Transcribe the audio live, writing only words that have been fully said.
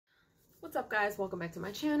What's up, guys? Welcome back to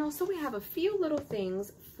my channel. So we have a few little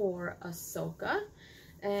things for Ahsoka,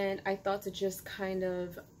 and I thought to just kind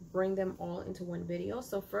of bring them all into one video.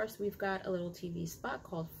 So first we've got a little TV spot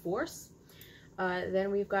called Force, then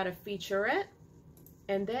we've got a featurette,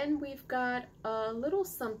 and then we've got a little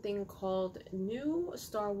something called New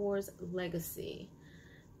Star Wars Legacy,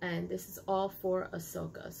 and this is all for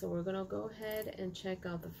Ahsoka. So we're gonna go ahead and check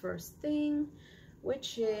out the first thing,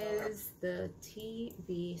 which is the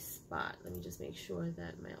TV spot. Let me just make sure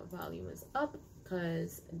that my volume is up,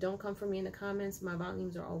 because don't come for me in the comments. My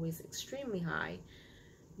volumes are always extremely high.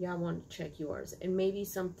 Y'all want to check yours. And maybe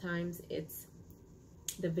sometimes it's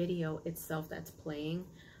the video itself that's playing,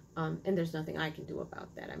 and there's nothing I can do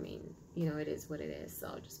about that. I mean, you know, it is what it is.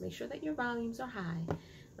 So just make sure that your volumes are high.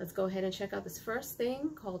 Let's go ahead and check out this first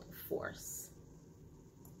thing called Force.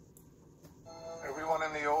 Everyone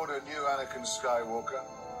in the Order knew Anakin Skywalker.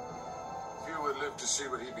 Few would live to see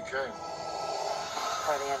what he became.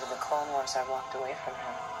 By the end of the Clone Wars, I walked away from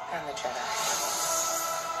him and the Jedi.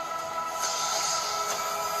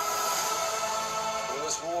 In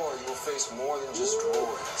this war, you will face more than just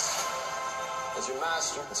droids. As your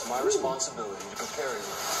master, it's my responsibility to prepare you.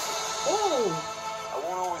 I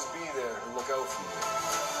won't always be there to look out for you.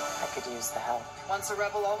 I could use the help. Once a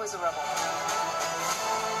rebel, always a rebel.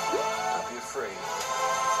 Don't be afraid.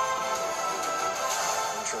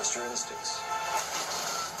 And trust your instincts.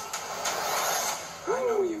 I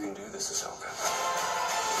know you can do this, Ahsoka.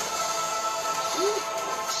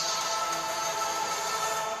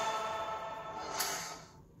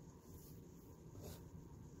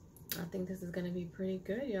 I think this is going to be pretty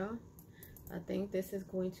good, y'all. I think this is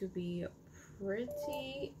going to be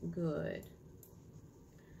pretty good.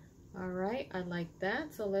 All right, I like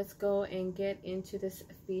that. So let's go and get into this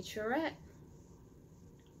featurette.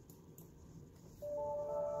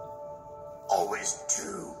 Always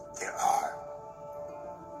two there are.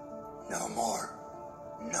 No more,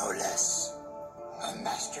 no less. A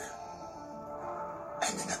master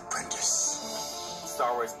and an apprentice.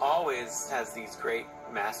 Star Wars always has these great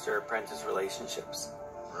master-apprentice relationships.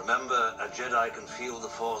 Remember, a Jedi can feel the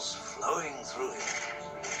Force flowing through him.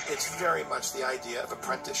 It's very much the idea of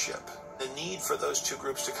apprenticeship. The need for those two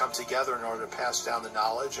groups to come together in order to pass down the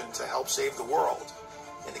knowledge and to help save the world,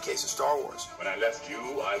 in the case of Star Wars. When I left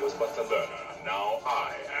you, I was but the learner. Now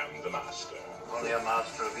I am the master. Only a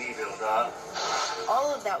master of evil, God.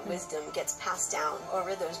 All of that wisdom gets passed down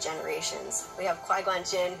over those generations. We have Qui-Gon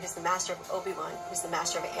Jinn, who's the master of Obi-Wan, who's the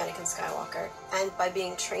master of Anakin Skywalker. And by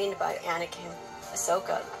being trained by Anakin,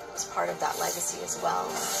 Ahsoka is part of that legacy as well.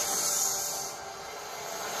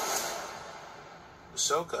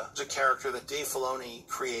 Ahsoka is a character that Dave Filoni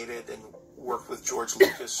created and worked with George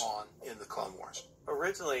Lucas on in the Clone Wars.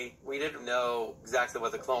 Originally, we didn't know exactly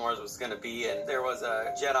what the Clone Wars was going to be, and there was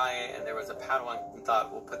a Jedi and there was a Padawan, and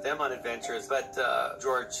thought we'll put them on adventures, but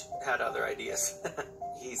George had other ideas.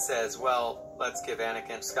 He says, well, let's give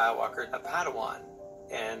Anakin Skywalker a Padawan.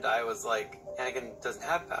 And I was like, Anakin doesn't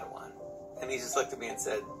have Padawan. And he just looked at me and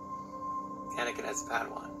said, Anakin has a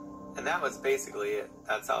Padawan. And that was basically it.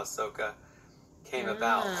 That's how Ahsoka came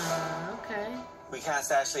about. Okay. We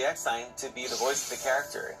cast Ashley Eckstein to be the voice of the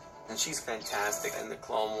character, and she's fantastic in the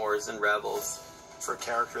Clone Wars and Rebels. For a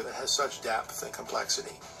character that has such depth and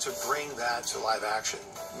complexity, to bring that to live action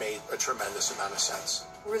made a tremendous amount of sense.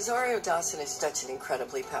 Rosario Dawson is such an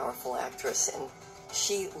incredibly powerful actress, and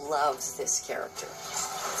she loves this character.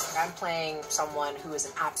 I'm playing someone who is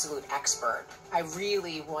an absolute expert. I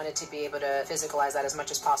really wanted to be able to physicalize that as much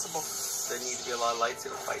as possible. There need to be a lot of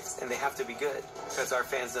lightsaber fights, and they have to be good, because our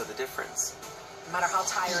fans know the difference. No matter how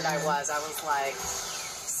tired I was like,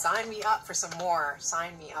 sign me up for some more.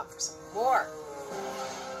 Sign me up for some more.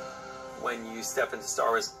 When you step into Star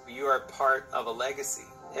Wars, you are part of a legacy,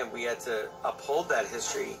 and we had to uphold that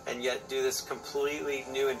history and yet do this completely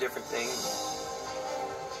new and different thing.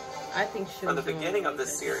 I think from the beginning of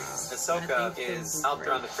this series, Ahsoka is out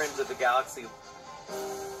there on the fringe of the galaxy.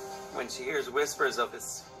 When she hears whispers of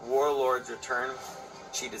this warlord's return,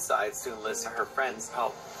 she decides to enlist her friends'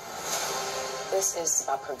 help. This is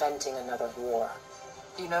about preventing another war.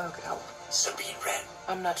 You know who could help? Sabine Wren.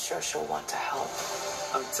 I'm not sure she'll want to help.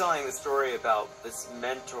 I'm telling the story about this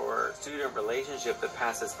mentor-student relationship that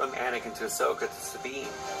passes from Anakin to Ahsoka to Sabine.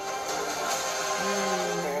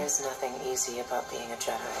 There is nothing easy about being a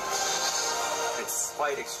Jedi. It's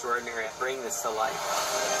quite extraordinary to bring this to life.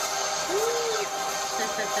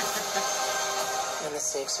 When the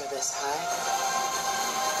stakes are this high,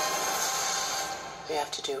 we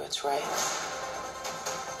have to do what's right.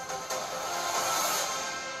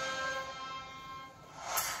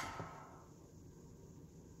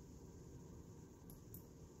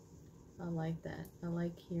 I like that. I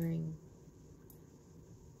like hearing,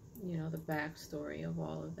 you know, the backstory of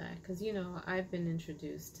all of that. Because, you know, I've been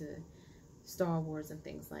introduced to Star Wars and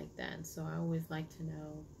things like that. So I always like to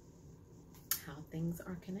know how things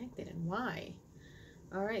are connected and why.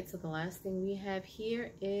 All right, so the last thing we have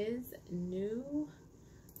here is new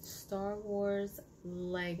Star Wars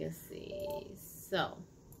Legacy. So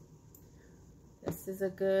this is a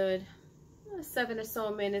good 7 or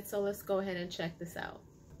so minutes, so let's go ahead and check this out.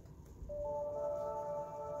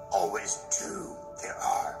 Always two there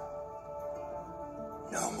are.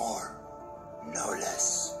 No more, no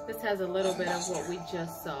less. This has a little bit of what we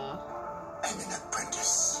just saw. And an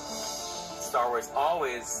apprentice. Star Wars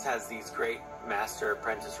always has these great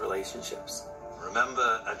master-apprentice relationships.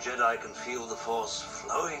 Remember, a Jedi can feel the Force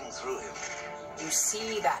flowing through him. You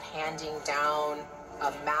see that handing down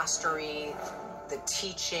of mastery, the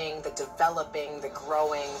teaching, the developing, the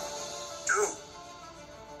growing. Do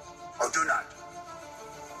or do not.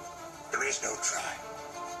 There is no try.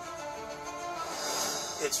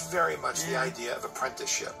 It's very much the idea of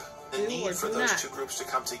apprenticeship. The need for those two groups to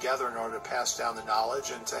come together in order to pass down the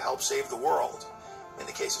knowledge and to help save the world. In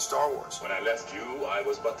the case of Star Wars. When I left you, I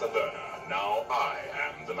was but a learner. Now I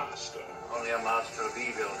am the master. Only a master of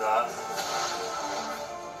evil, Darth.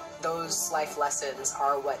 Those life lessons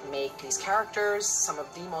are what make these characters some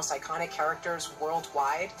of the most iconic characters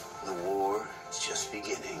worldwide. The war is just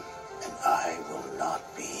beginning, and I will not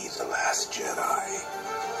be the last Jedi.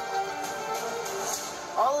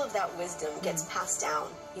 All of that wisdom gets passed down,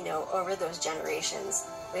 you know, over those generations.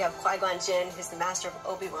 We have Qui-Gon Jinn, who's the master of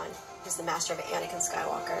Obi-Wan, who's the master of Anakin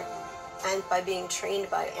Skywalker. And by being trained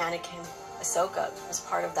by Anakin, Ahsoka was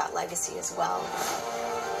part of that legacy as well.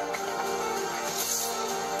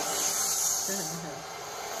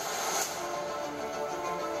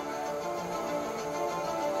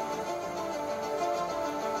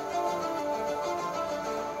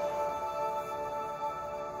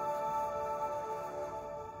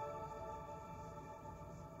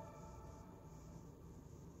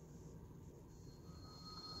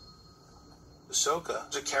 Ahsoka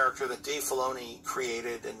is a character that Dave Filoni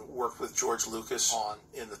created and worked with George Lucas on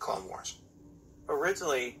in the Clone Wars.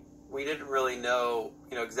 Originally, we didn't really know,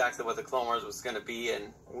 exactly what the Clone Wars was going to be,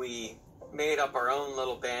 and we made up our own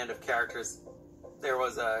little band of characters. There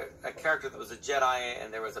was a character that was a Jedi,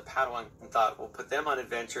 and there was a Padawan, and thought we'll put them on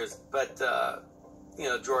adventures, but,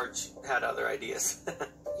 George had other ideas.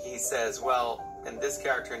 He says, well, and this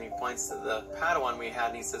character, and he points to the Padawan we had,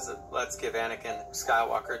 and he says, let's give Anakin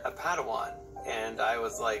Skywalker a Padawan. And I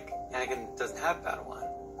was like, Anakin doesn't have Padawan.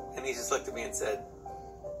 And he just looked at me and said,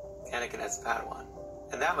 Anakin has a Padawan.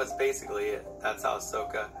 And that was basically it. That's how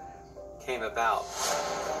Ahsoka came about.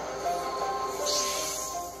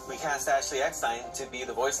 We cast Ashley Eckstein to be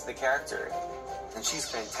the voice of the character. And she's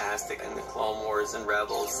fantastic in the Clone Wars and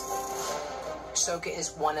Rebels. Ahsoka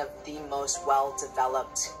is one of the most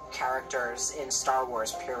well-developed characters in Star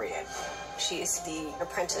Wars, period. She is the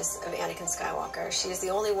apprentice of Anakin Skywalker. She is the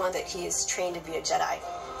only one that he is trained to be a Jedi.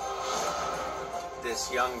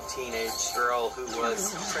 This young teenage girl who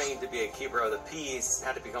was trained to be a keeper of the peace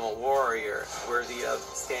had to become a warrior worthy of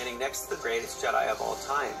standing next to the greatest Jedi of all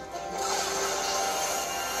time.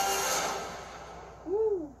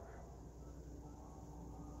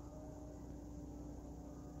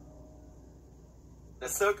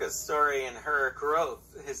 Ahsoka's story and her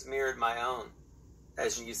growth has mirrored my own.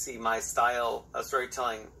 As you see, my style of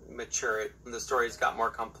storytelling matured. The stories got more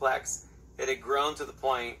complex. It had grown to the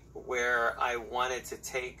point where I wanted to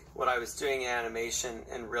take what I was doing in animation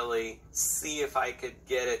and really see if I could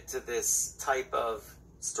get it to this type of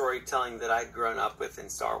storytelling that I'd grown up with in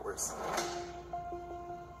Star Wars.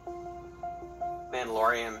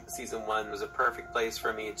 Mandalorian Season 1 was a perfect place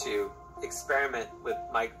for me to experiment with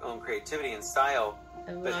my own creativity and style,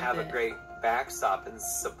 but have a great backstop and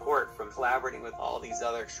support from collaborating with all these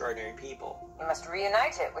other extraordinary people. You must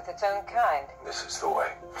reunite it with its own kind. This is the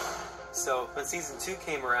way. So when Season 2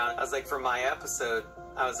 came around, I was like, for my episode,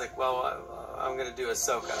 I was like, well, I'm going to do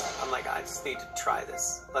Ahsoka. I'm like, I just need to try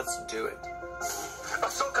this. Let's do it.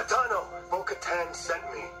 Ahsoka Tano, Bo-Katan sent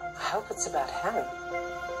me. I hope it's about heaven.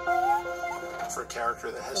 For a character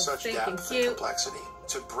that has such depth and complexity,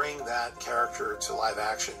 to bring that character to live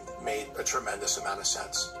action made a tremendous amount of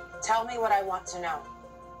sense. Tell me what I want to know.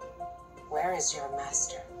 Where is your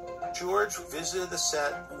master? George visited the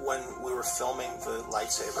set when we were filming the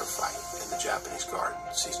lightsaber fight in the Japanese garden,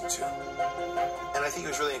 Season 2. And I think it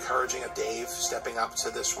was really encouraging of Dave stepping up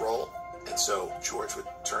to this role. And so George would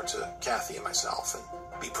turn to Kathy and myself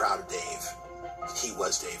and be proud of Dave. He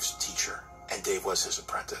was Dave's teacher, and Dave was his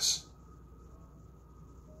apprentice.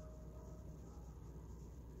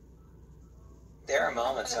 There are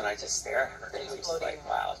moments when I just stare at her and I'm just like,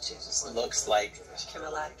 wow, she just looks like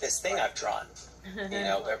this thing I've drawn. You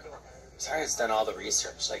know, but Sarah's done all the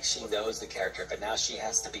research. Like, she knows the character, but now she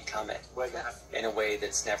has to become it in a way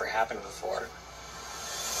that's never happened before.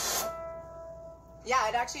 Yeah,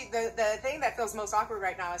 and actually, the thing that feels most awkward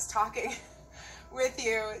right now is talking with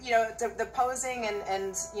you. You know, the posing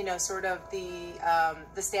and you know, sort of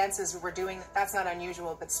the stances we're doing. That's not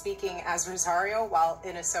unusual, but speaking as Rosario while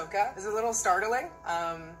in Ahsoka is a little startling.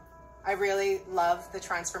 I really love the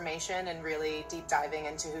transformation and really deep diving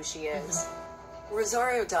into who she is.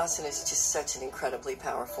 Rosario Dawson is just such an incredibly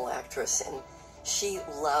powerful actress, and she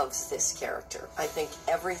loves this character. I think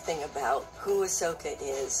everything about who Ahsoka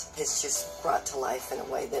is just brought to life in a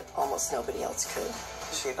way that almost nobody else could.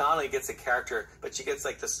 She not only gets a character, but she gets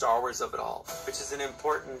like the Star Wars of it all, which is an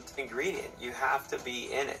important ingredient. You have to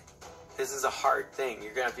be in it. This is a hard thing.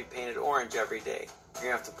 You're going to have to be painted orange every day.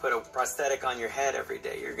 You're going to have to put a prosthetic on your head every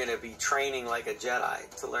day. You're going to be training like a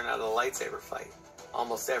Jedi to learn how to lightsaber fight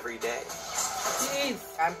almost every day.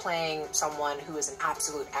 Jeez. I'm playing someone who is an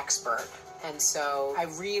absolute expert. And so I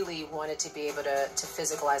really wanted to be able to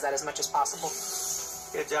physicalize that as much as possible.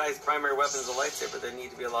 Yeah, Jedi's primary weapon is a lightsaber. There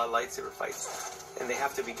need to be a lot of lightsaber fights. And they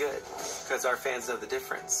have to be good, because our fans know the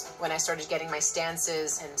difference. When I started getting my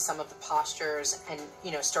stances and some of the postures and,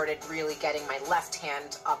 you know, started really getting my left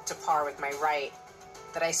hand up to par with my right,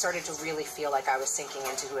 that I started to really feel like I was sinking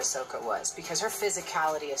into who Ahsoka was. Because her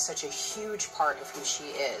physicality is such a huge part of who she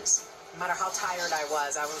is. No matter how tired I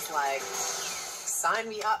was like, sign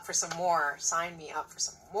me up for some more. Sign me up for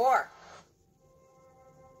some more.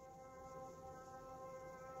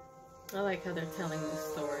 I like how they're telling the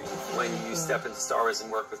story. When you step into Star Wars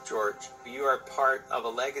and work with George, you are part of a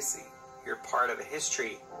legacy. You're part of a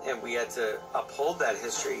history. And we had to uphold that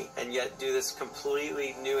history and yet do this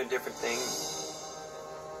completely new and different thing.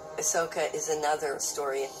 Ahsoka is another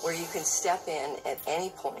story where you can step in at any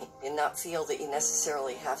point and not feel that you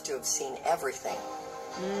necessarily have to have seen everything.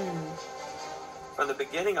 From the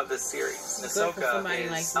beginning of this series, Ahsoka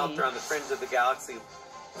is out there on the fringe of the galaxy.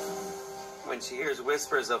 When she hears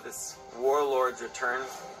whispers of this warlord's return,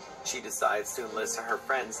 she decides to enlist her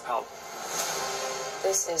friends' help.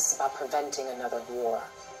 This is about preventing another war.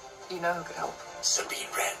 You know who could help? Sabine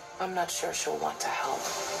Wren. I'm not sure she'll want to help.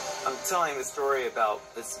 I'm telling the story about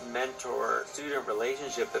this mentor-student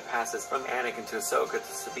relationship that passes from Anakin to Ahsoka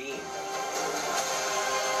to Sabine.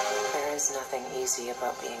 There is nothing easy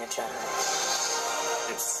about being a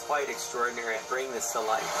Jedi. It's quite extraordinary to bring this to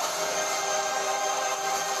life.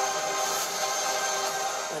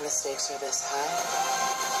 When the stakes are this high,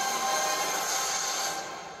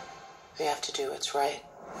 we have to do what's right.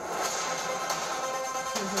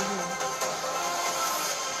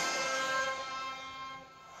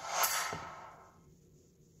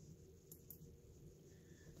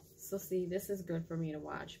 So see, this is good for me to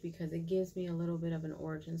watch because it gives me a little bit of an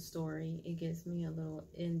origin story. It gives me a little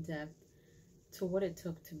in-depth to what it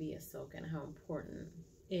took to be Ahsoka and how important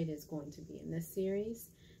it is going to be in this series.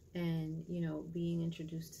 And, you know, being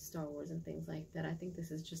introduced to Star Wars and things like that, I think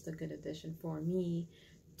this is just a good addition for me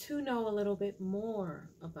to know a little bit more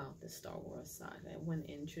about the Star Wars saga when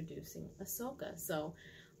introducing Ahsoka. So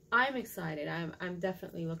I'm excited. I'm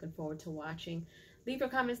definitely looking forward to watching. Leave your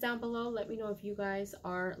comments down below. Let me know if you guys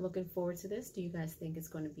are looking forward to this. Do you guys think it's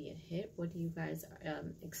going to be a hit? What do you guys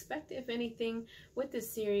expect, if anything, with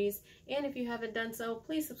this series? And if you haven't done so,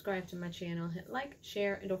 please subscribe to my channel. Hit like,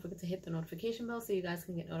 share, and don't forget to hit the notification bell so you guys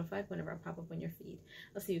can get notified whenever I pop up on your feed.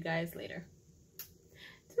 I'll see you guys later.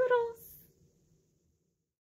 Toodles!